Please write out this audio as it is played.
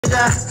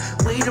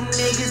nigga. We them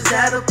niggas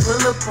that'll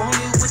pull up on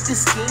you with the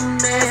ski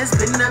mask.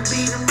 Better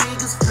be them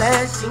niggas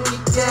flashing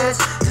your cash.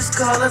 Just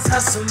call us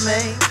hustle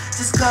man.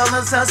 Just call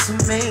us hustle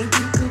man.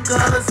 You can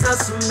call us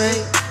hustle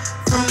man.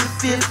 From the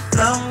 5th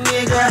floor,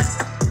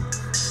 nigga.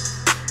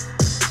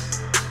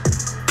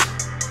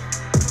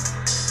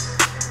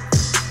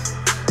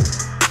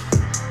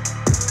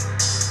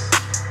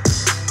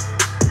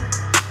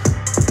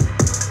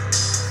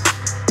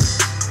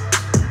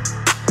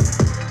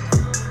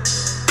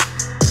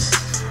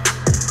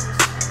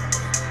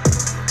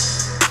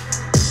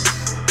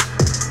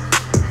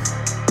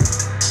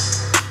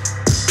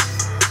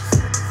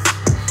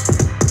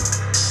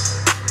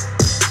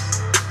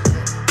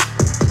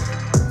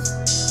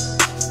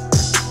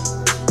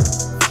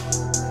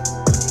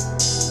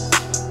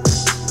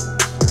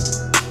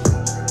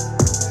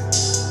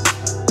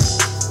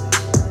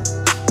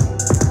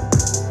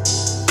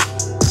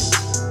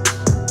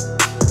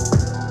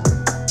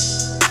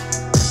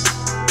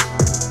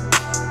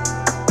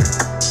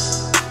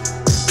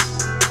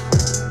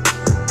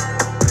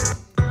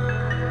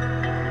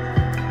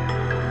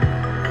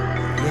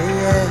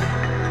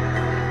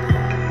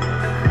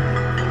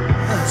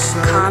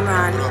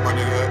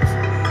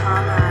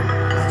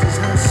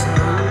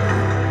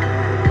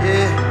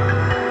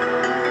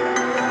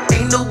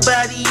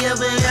 Nobody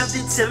ever have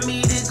to tell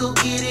me to go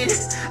get it.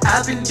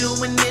 I've been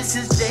doing this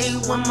since day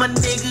one, my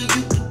nigga.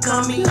 You can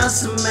call me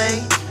hustle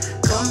man.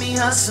 Call me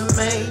hustle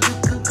man. You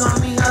can call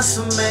me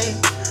hustle man.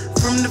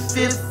 From the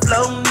 5th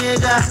floor,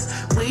 nigga.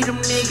 We them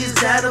niggas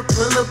that'll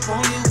pull up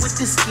on you with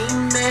the ski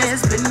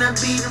mask. Better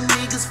be them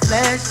niggas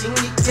flashing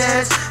your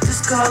cash.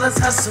 Just call us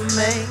hustle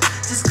man.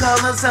 Just call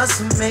us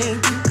hustle man.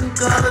 You can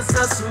call us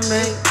hustle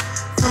man.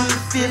 From the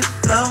 5th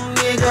floor,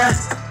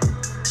 nigga.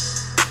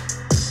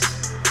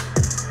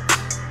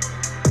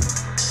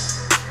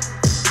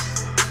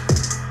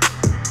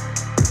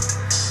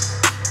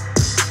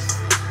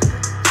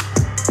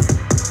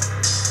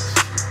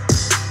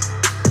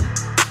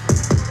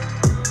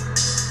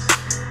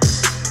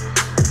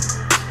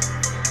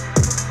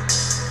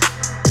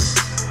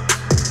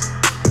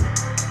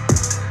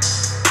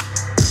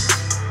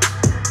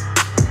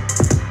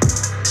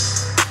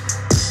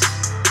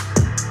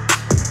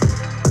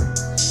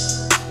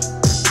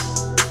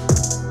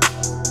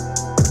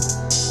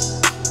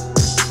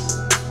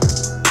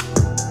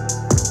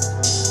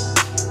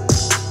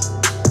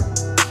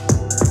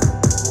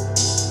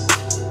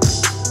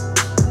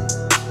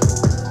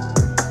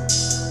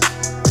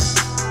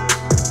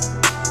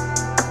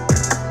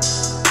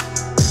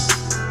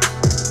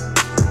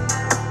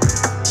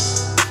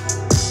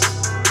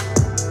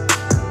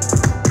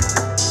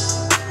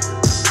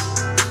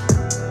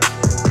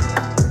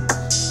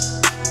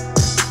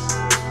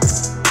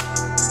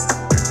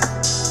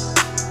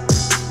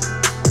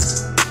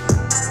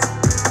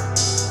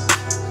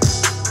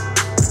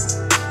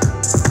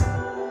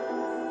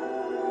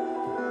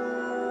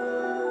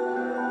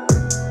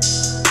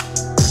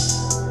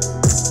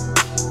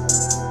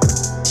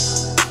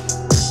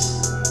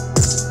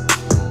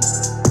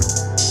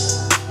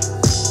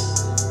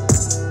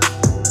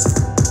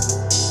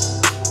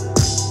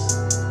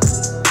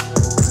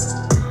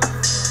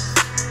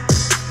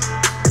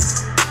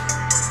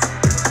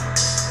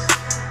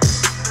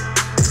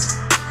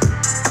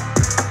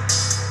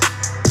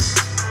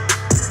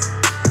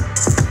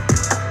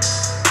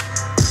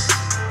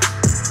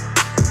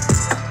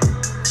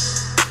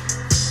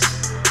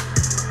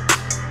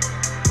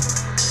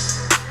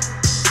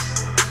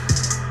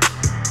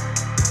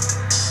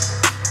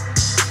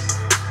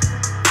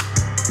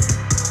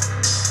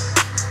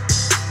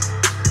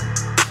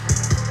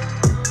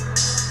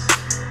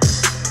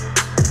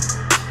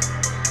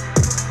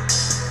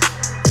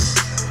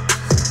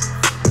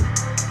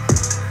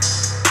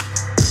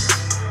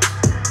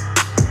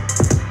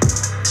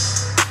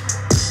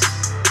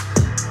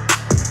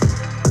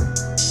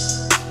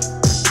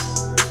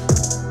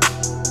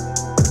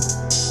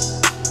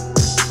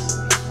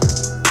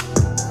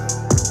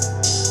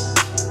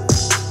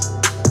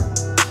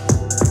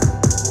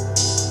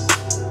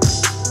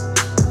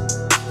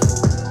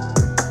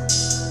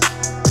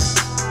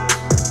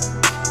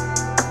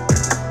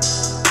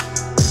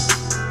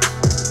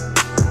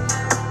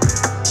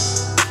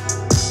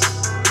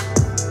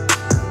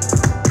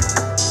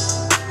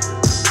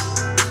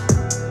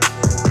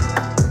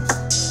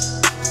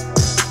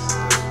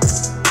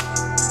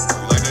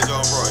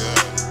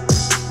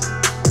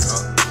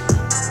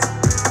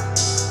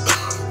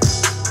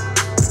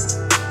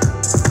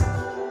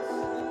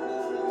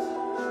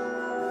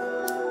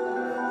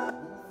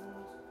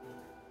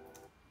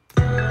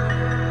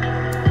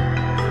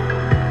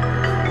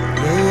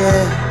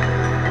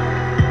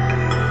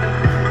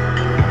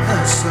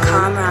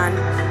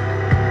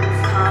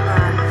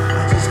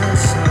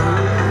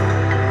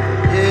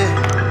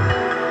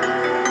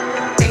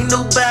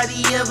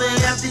 Nobody ever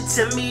have to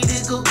tell me to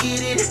go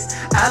get it.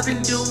 I've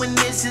been doing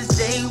this since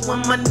day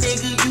one, my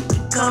nigga. You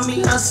can call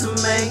me hustle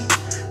man.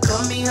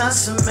 Call me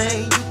hustle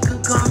man. You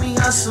can call me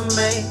hustle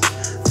man.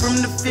 From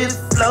the fifth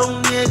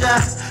floor, nigga.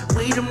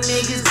 We them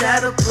niggas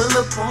that'll pull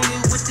up on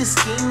you with the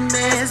ski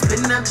mask.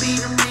 Better be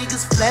them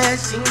niggas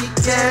flashing your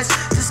cash.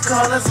 Just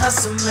call us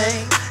hustle,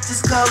 man.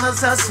 Just call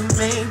us hustle,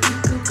 man. You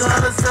can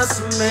call us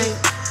hustle, man.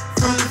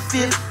 From the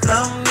fifth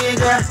floor,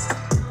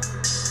 nigga.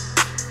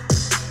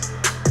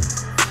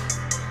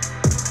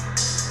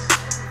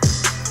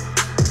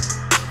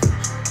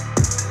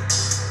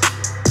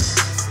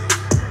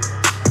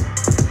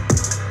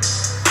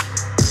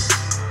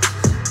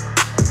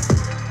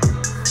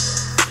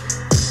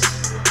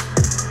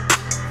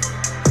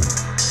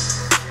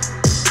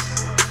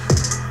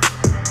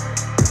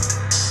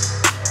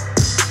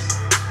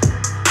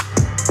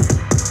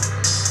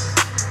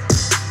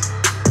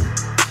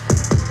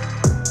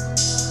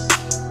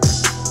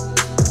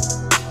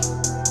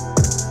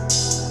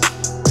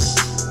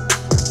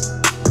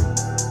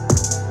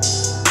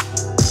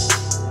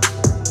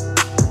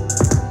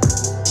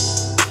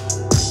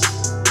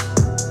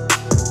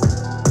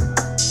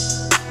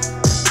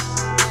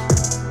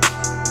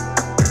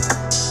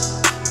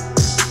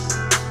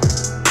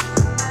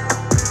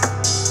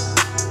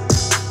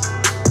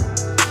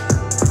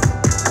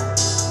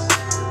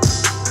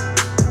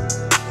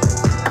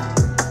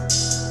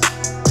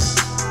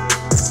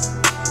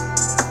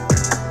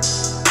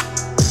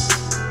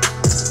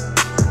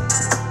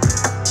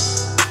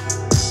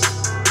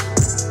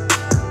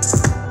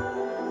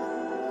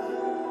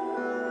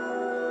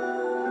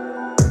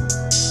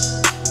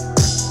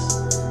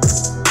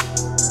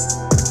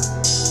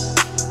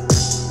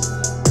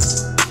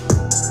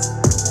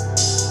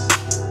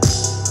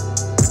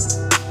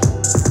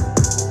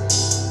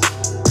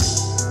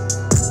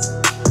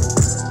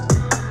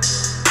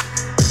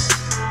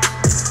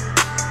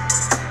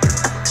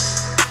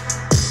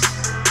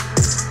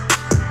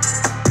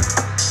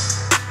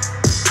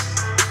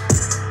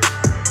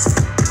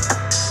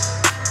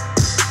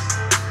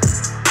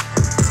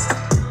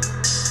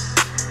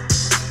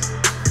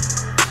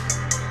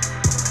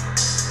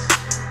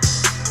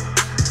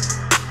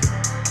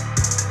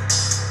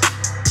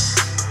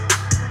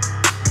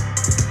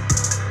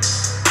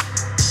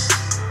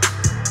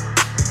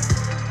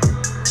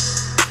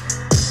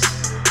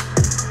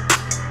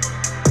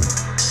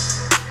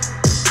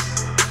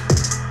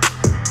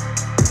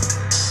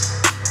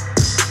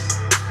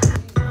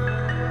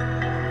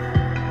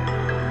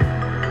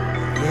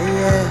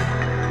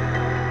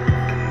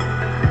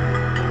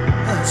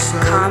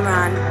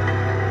 Kamran.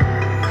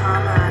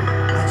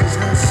 I just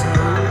hustle.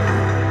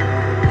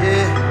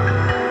 Yeah.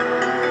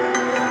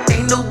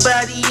 Ain't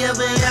nobody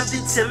ever have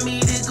to tell me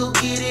to go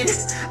get it.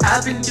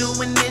 I've been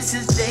doing this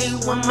since day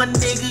one, my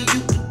nigga.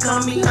 You can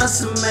call me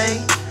hustle,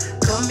 man.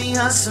 Call me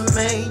hustle,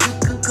 man. You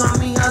can call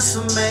me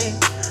hustle, man.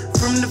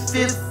 From the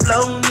fifth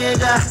floor,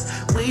 nigga.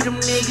 We them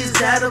niggas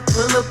that'll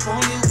pull up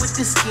on you with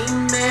the ski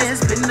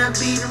mask. Better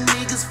be them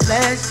niggas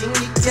flashing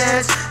your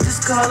cash.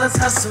 Just call us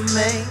hustle,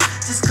 man.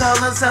 Just call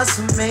us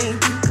hustle, man.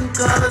 You can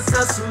call us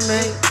hustle,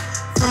 man.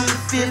 From the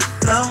fifth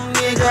floor,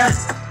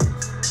 nigga.